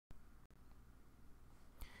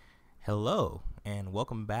Hello and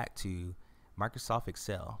welcome back to Microsoft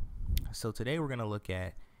Excel. So today we're going to look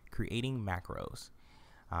at creating macros.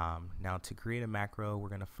 Now to create a macro, we're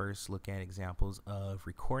going to first look at examples of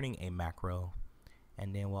recording a macro,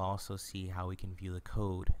 and then we'll also see how we can view the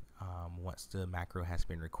code once the macro has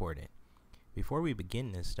been recorded. Before we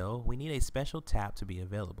begin this though, we need a special tab to be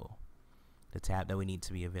available. The tab that we need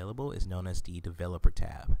to be available is known as the Developer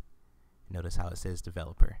tab. Notice how it says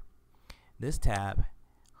Developer. This tab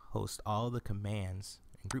host all the commands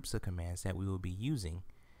and groups of commands that we will be using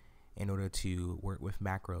in order to work with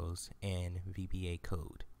macros and VBA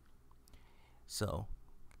code. So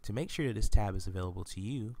to make sure that this tab is available to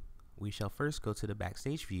you, we shall first go to the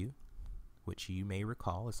Backstage view, which you may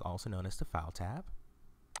recall is also known as the File tab.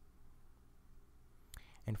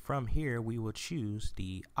 And from here we will choose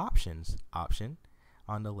the Options option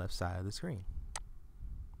on the left side of the screen.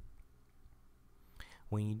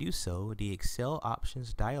 When you do so, the Excel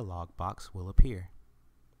Options dialog box will appear.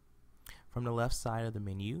 From the left side of the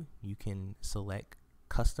menu, you can select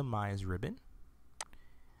Customize Ribbon.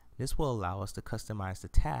 This will allow us to customize the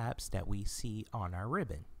tabs that we see on our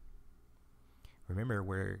ribbon. Remember,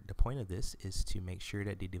 where the point of this is to make sure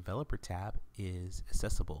that the Developer tab is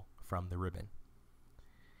accessible from the ribbon.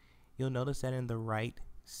 You'll notice that in the right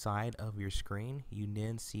side of your screen, you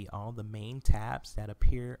then see all the main tabs that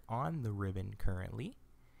appear on the ribbon currently.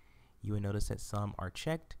 You will notice that some are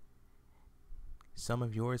checked. Some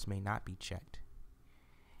of yours may not be checked.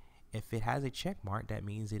 If it has a check mark, that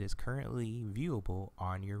means it is currently viewable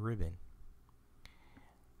on your ribbon.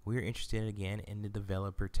 We are interested again in the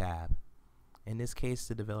Developer tab. In this case,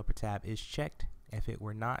 the Developer tab is checked. If it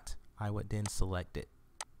were not, I would then select it.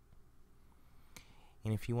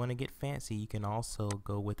 And if you want to get fancy, you can also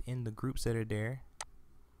go within the groups that are there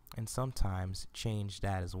and sometimes change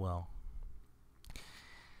that as well.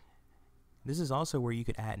 This is also where you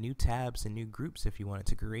could add new tabs and new groups if you wanted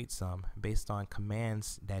to create some based on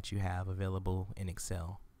commands that you have available in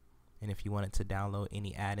Excel. And if you wanted to download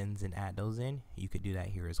any add-ins and add those in, you could do that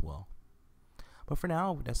here as well. But for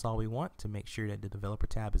now, that's all we want to make sure that the Developer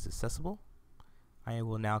tab is accessible. I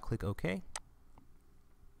will now click OK.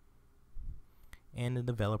 And the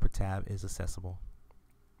Developer tab is accessible.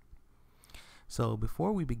 So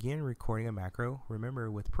before we begin recording a macro, remember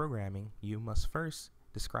with programming, you must first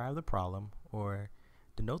describe the problem or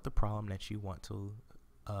denote the problem that you want to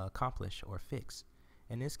accomplish or fix.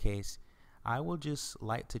 In this case, I will just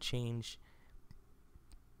like to change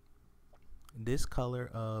this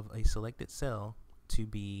color of a selected cell to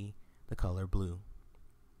be the color blue.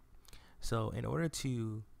 So in order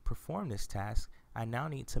to perform this task, I now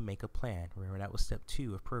need to make a plan. Remember, that was step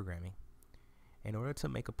 2 of programming. In order to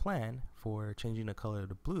make a plan for changing the color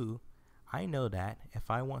to blue, I know that if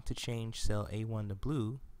I want to change cell A1 to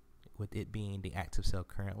blue, with it being the active cell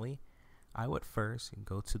currently, I would first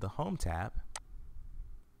go to the Home tab,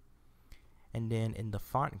 and then in the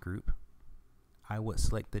font group, I would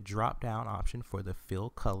select the drop down option for the fill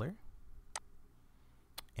color,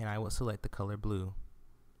 and I would select the color blue.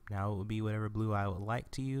 Now it would be whatever blue I would like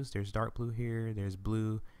to use. There's dark blue here, there's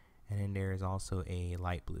blue, and then there is also a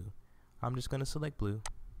light blue. I'm just going to select blue.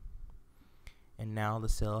 And now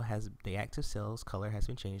the active cell's color has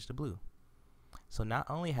been changed to blue. So not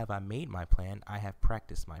only have I made my plan, I have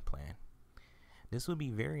practiced my plan. This will be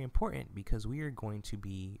very important because we are going to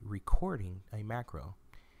be recording a macro.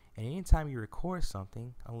 And anytime you record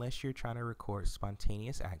something, unless you're trying to record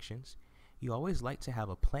spontaneous actions, you always like to have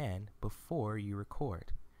a plan before you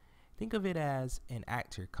record. Think of it as an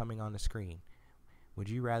actor coming on the screen. Would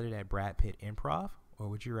you rather that Brad Pitt improv, or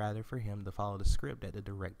would you rather for him to follow the script that the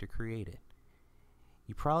director created?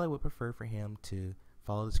 You probably would prefer for him to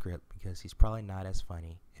follow the script because he's probably not as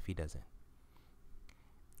funny if he doesn't.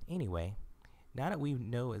 Anyway, now that we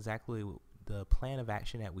know exactly the plan of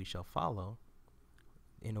action that we shall follow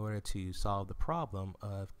in order to solve the problem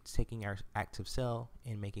of taking our active cell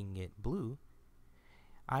and making it blue,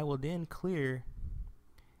 I will then clear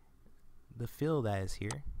the fill that is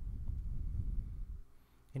here.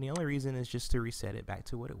 And the only reason is just to reset it back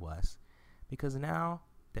to what it was, because now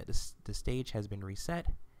that the stage has been reset,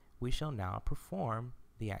 we shall now perform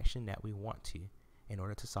the action that we want to in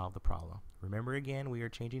order to solve the problem. Remember again, we are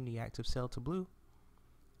changing the active cell to blue,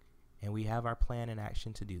 and we have our plan and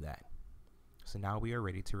action to do that. So now we are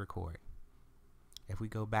ready to record. If we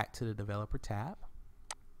go back to the Developer tab,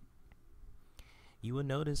 you will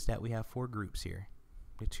notice that we have 4 groups here.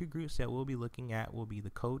 The 2 groups that we'll be looking at will be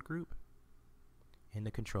the Code group and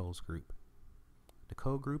the Controls group. The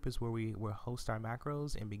Code group is where we will host our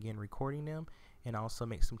macros and begin recording them, and also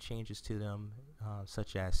make some changes to them,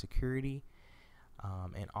 such as security,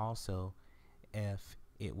 and also if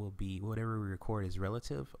it will be whatever we record is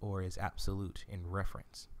relative or is absolute in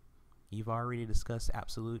reference. You've already discussed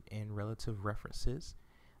absolute and relative references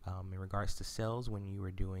in regards to cells when you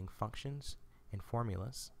were doing functions and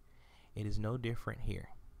formulas. It is no different here.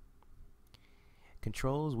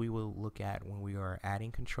 Controls we will look at when we are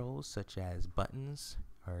adding controls such as buttons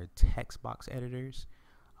or text box editors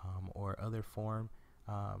or other form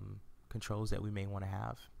controls that we may want to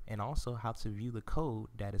have, and also how to view the code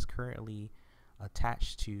that is currently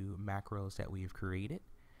attached to macros that we have created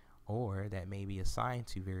or that may be assigned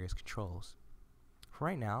to various controls. For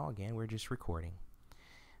right now, again, we're just recording.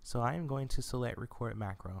 So I am going to select record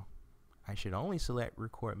macro. I should only select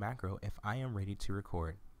record macro if I am ready to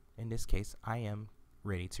record. In this case, I am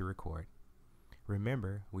ready to record.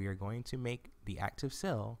 Remember, we are going to make the active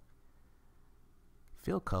cell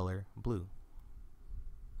fill color blue.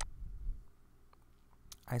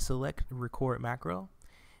 I select record macro.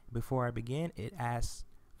 Before I begin, it asks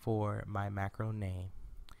for my macro name.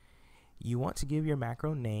 You want to give your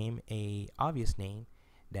macro name a obvious name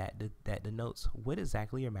that denotes what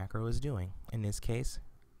exactly your macro is doing. In this case,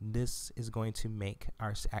 this is going to make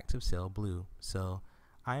our active cell blue. So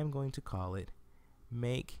I am going to call it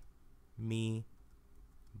make me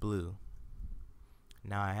blue.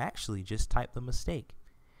 Now I actually just typed a mistake,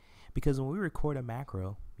 because when we record a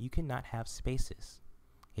macro, you cannot have spaces.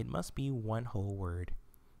 It must be one whole word.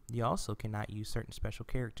 You also cannot use certain special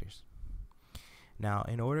characters. Now,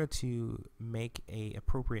 in order to make a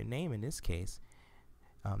appropriate name in this case,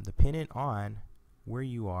 dependent on where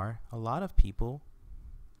you are, a lot of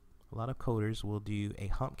coders will do a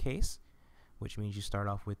hump case, which means you start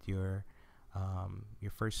off with your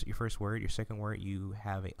first word, your second word you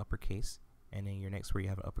have a uppercase, and then your next word you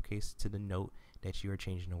have an uppercase to denote that you are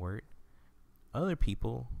changing the word. Other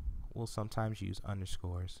people will sometimes use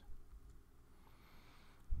underscores.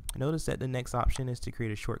 Notice that the next option is to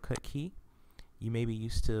create a shortcut key. You may be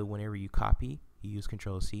used to whenever you copy, you use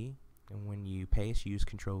Control-C, and when you paste, you use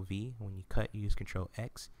Control-V. When you cut, you use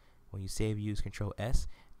Control-X. When you save, you use Control-S.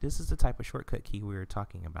 This is the type of shortcut key we were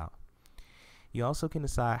talking about. You also can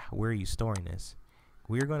decide where you're storing this.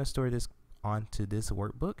 We're going to store this onto this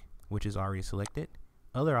workbook, which is already selected.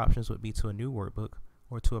 Other options would be to a new workbook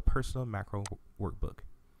or to a personal macro workbook.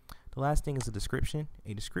 The last thing is a description.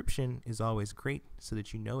 A description is always great so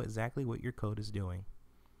that you know exactly what your code is doing.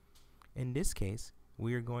 In this case,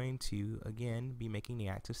 we are going to again be making the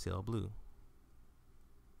active cell blue.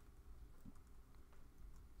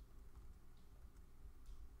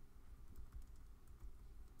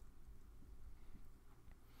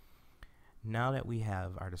 Now that we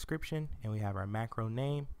have our description and we have our macro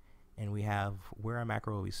name and we have where our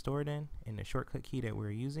macro will be stored in and the shortcut key that we're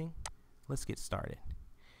using, let's get started.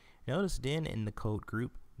 Notice then in the code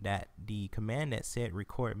group that the command that said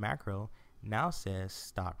record macro now says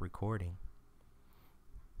stop recording.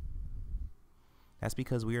 That's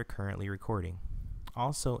because we are currently recording.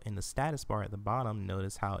 Also in the status bar at the bottom,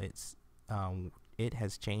 notice how it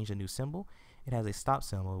has changed a new symbol. It has a stop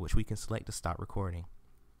symbol which we can select to stop recording.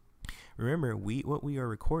 Remember, what we are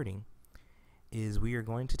recording is we are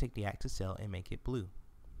going to take the active cell and make it blue.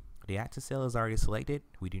 The active cell is already selected.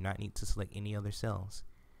 We do not need to select any other cells.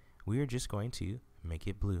 We are just going to make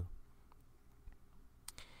it blue.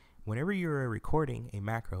 Whenever you're recording a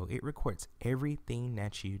macro, it records everything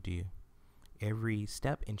that you do, every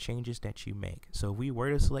step and changes that you make. So if we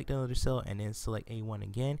were to select another cell and then select A1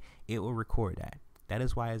 again, it will record that. That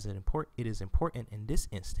is why it is important in this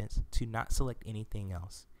instance to not select anything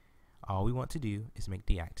else. All we want to do is make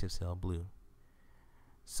the active cell blue.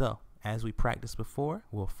 So as we practiced before,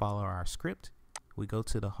 we'll follow our script. We go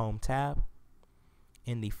to the Home tab.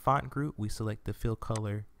 In the font group, we select the fill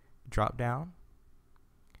color drop down.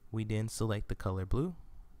 We then select the color blue.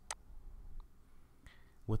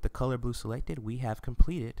 With the color blue selected, we have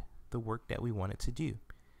completed the work that we wanted to do.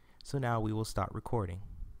 So now we will start recording.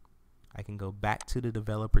 I can go back to the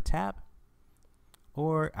developer tab,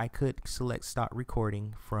 or I could select stop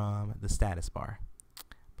recording from the status bar.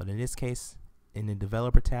 But in this case, in the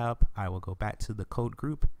developer tab, I will go back to the code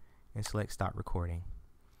group and select stop recording.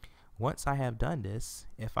 Once I have done this,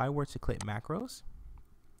 if I were to click macros,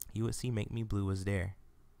 you would see make me blue is there.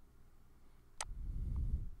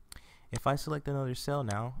 If I select another cell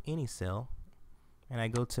now, any cell, and I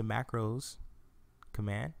go to macros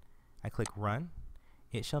command, I click run,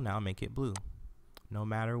 it shall now make it blue, no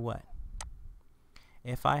matter what.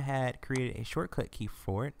 If I had created a shortcut key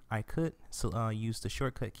for it, I could use the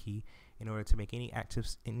shortcut key in order to make any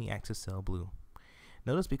active cell blue.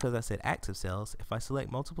 Notice because I said active cells, if I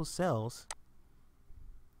select multiple cells,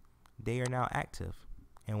 they are now active.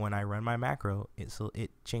 And when I run my macro, it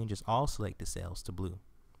changes all selected cells to blue.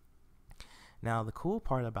 Now the cool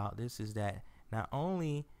part about this is that not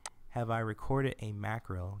only have I recorded a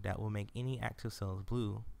macro that will make any active cells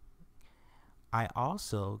blue, I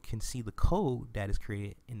also can see the code that is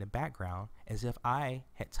created in the background as if I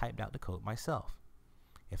had typed out the code myself.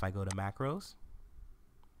 If I go to macros,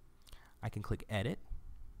 I can click edit.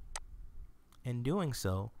 In doing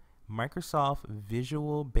so, Microsoft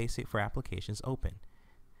Visual Basic for Applications open.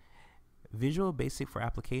 Visual Basic for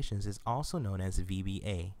Applications is also known as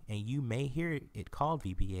VBA, and you may hear it called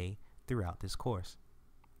VBA throughout this course.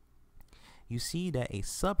 You see that a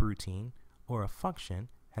subroutine or a function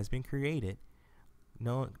has been created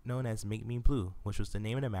known as Make Me Blue, which was the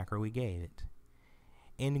name of the macro we gave it.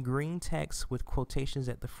 In green text with quotations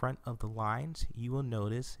at the front of the lines, you will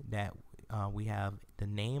notice that we have the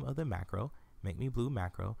name of the macro, Make Me Blue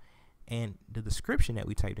macro, and the description that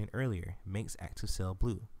we typed in earlier, makes active cell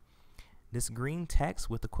blue. This green text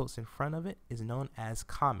with the quotes in front of it is known as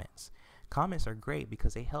comments. Comments are great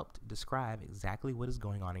because they help describe exactly what is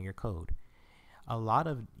going on in your code. A lot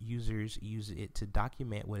of users use it to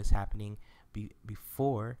document what is happening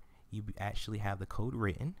before you actually have the code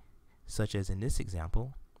written, such as in this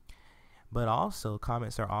example. But also,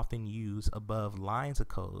 comments are often used above lines of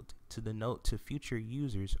code to denote to future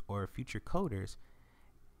users or future coders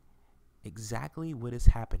exactly what is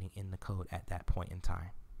happening in the code at that point in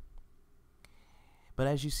time. But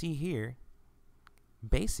as you see here,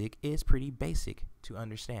 basic is pretty basic to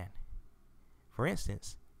understand. For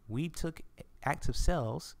instance, we took active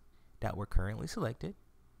cells that were currently selected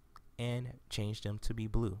and changed them to be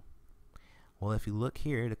blue. Well, if you look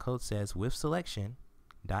here, the code says with selection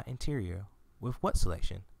dot interior. With what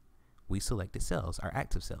selection? We selected cells, our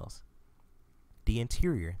active cells. The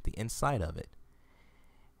interior, the inside of it.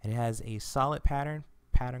 And it has a solid pattern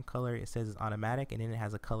color. It says it's automatic, and then it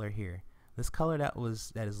has a color here. This color that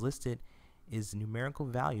is listed is numerical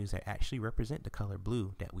values that actually represent the color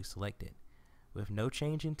blue that we selected, with no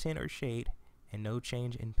change in tint or shade and no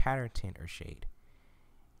change in pattern tint or shade.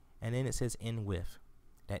 And then it says end with.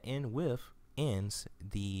 That end with ends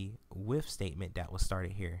the with statement that was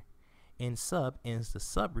started here. End sub ends the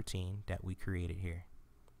subroutine that we created here.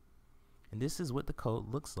 And this is what the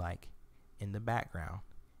code looks like in the background.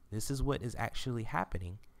 This is what is actually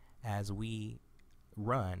happening as we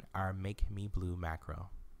run our Make Me Blue macro.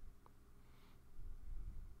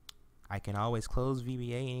 I can always close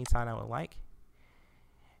VBA anytime I would like.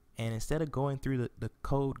 And instead of going through the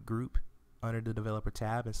code group under the developer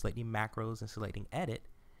tab and selecting macros and selecting edit,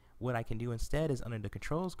 what I can do instead is under the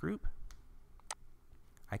controls group,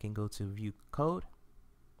 I can go to view code,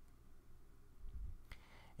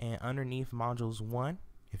 and underneath modules 1,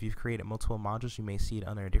 if you've created multiple modules, you may see it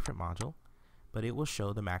under a different module, but it will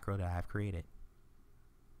show the macro that I have created.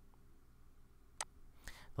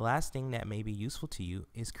 The last thing that may be useful to you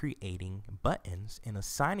is creating buttons and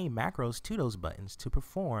assigning macros to those buttons to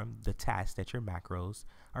perform the tasks that your macros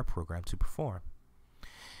are programmed to perform.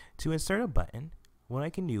 To insert a button, what I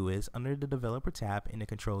can do is under the developer tab in the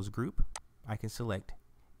controls group, I can select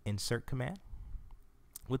insert command.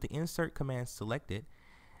 With the insert command selected,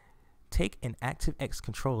 take an ActiveX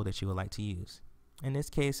control that you would like to use. In this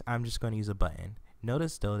case, I'm just going to use a button.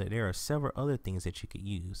 Notice though that there are several other things that you could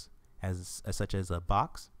use, such as a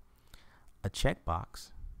box, a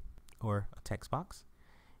checkbox, or a text box.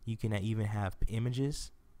 You can even have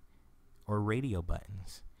images or radio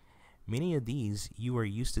buttons. Many of these you are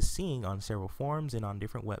used to seeing on several forums and on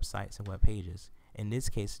different websites and web pages. In this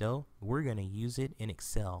case though, we're going to use it in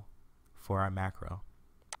Excel for our macro.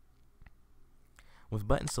 With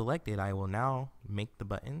button selected, I will now make the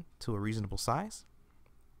button to a reasonable size.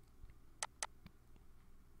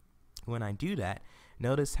 When I do that,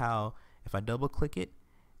 notice how if I double click it,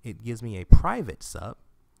 it gives me a private sub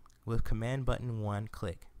with command button 1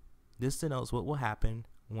 click. This denotes what will happen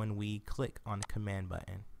when we click on the command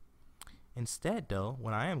button. Instead though,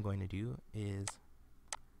 what I am going to do is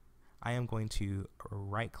I am going to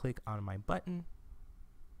right click on my button,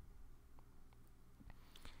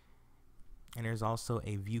 and there's also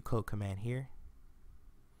a view code command here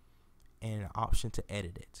and an option to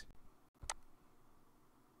edit it.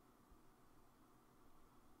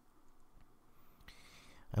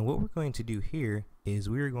 And what we're going to do here is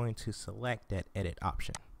we're going to select that edit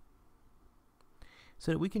option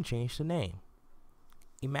so that we can change the name.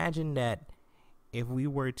 Imagine that if we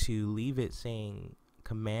were to leave it saying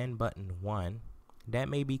command button 1, that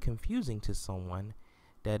may be confusing to someone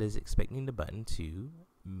that is expecting the button to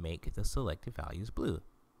make the selected values blue.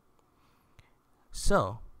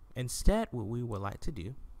 So instead, what we would like to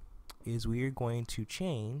do is we are going to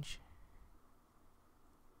change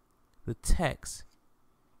the text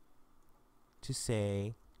to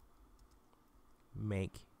say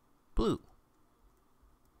make blue.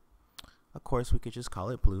 Of course, we could just call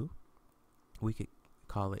it blue. We could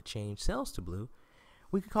call it change cells to blue.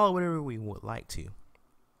 We could call it whatever we would like to.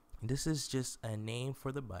 This is just a name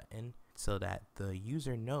for the button so that the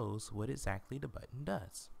user knows what exactly the button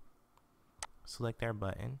does. Select our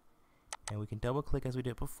button, and we can double click as we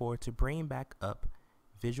did before to bring back up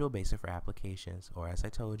Visual Basic for Applications, or as I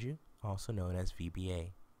told you, also known as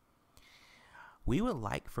VBA. We would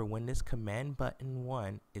like for when this command button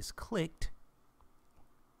 1 is clicked,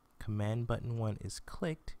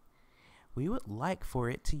 we would like for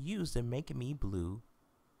it to use the Make Me Blue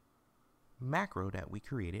macro that we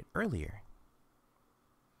created earlier.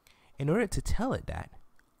 In order to tell it that,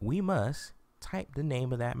 we must type the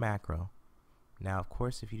name of that macro. Now, of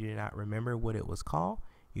course, if you did not remember what it was called,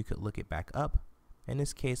 you could look it back up. In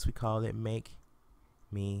this case, we called it Make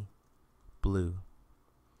Me Blue.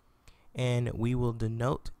 And we will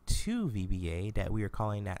denote to VBA that we are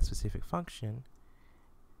calling that specific function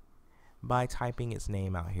by typing its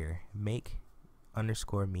name out here, make_me_blue.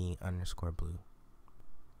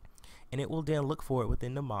 And it will then look for it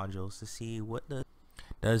within the modules to see what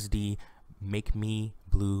does the Make Me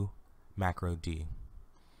Blue macro do.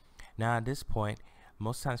 Now at this point,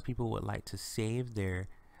 most times people would like to save their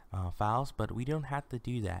files, but we don't have to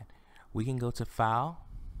do that. We can go to File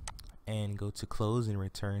and go to Close and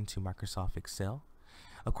return to Microsoft Excel.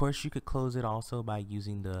 Of course, you could close it also by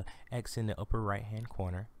using the X in the upper right hand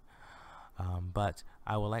corner. But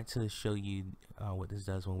I would like to show you what this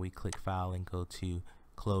does when we click File and go to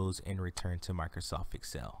Close and return to Microsoft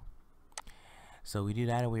Excel. So we do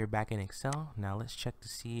that and we are back in Excel. Now let's check to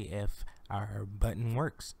see if our button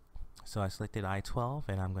works. So I selected I-12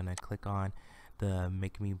 and I'm going to click on the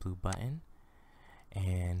Make Me Blue button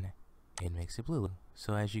and it makes it blue.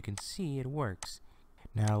 So as you can see, it works.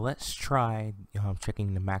 Now let's try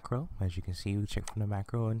checking the macro. As you can see, we check from the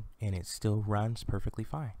macro and it still runs perfectly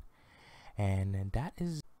fine. And that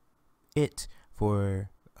is it for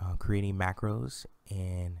creating macros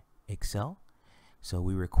in Excel. So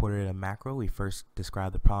we recorded a macro. We first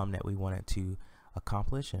described the problem that we wanted to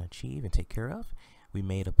accomplish and achieve and take care of. We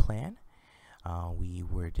made a plan. We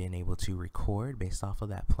were then able to record based off of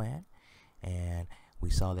that plan, and we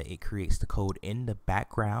saw that it creates the code in the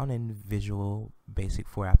background in Visual Basic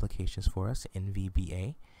for Applications for us in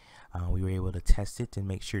VBA. We were able to test it and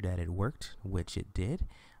make sure that it worked, which it did.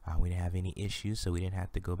 We didn't have any issues, so we didn't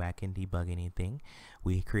have to go back and debug anything.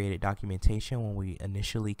 We created documentation when we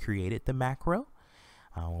initially created the macro.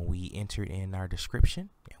 When we entered in our description,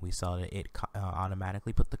 and we saw that it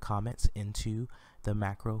automatically put the comments into the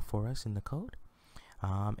macro for us in the code.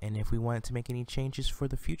 And if we wanted to make any changes for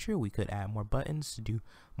the future, we could add more buttons to do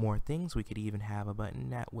more things. We could even have a button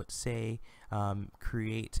that would say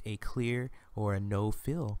create a clear or a no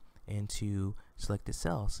fill into selected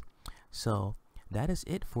cells. So that is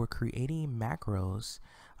it for creating macros.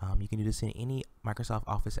 You can do this in any Microsoft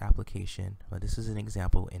Office application, but this is an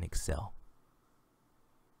example in Excel.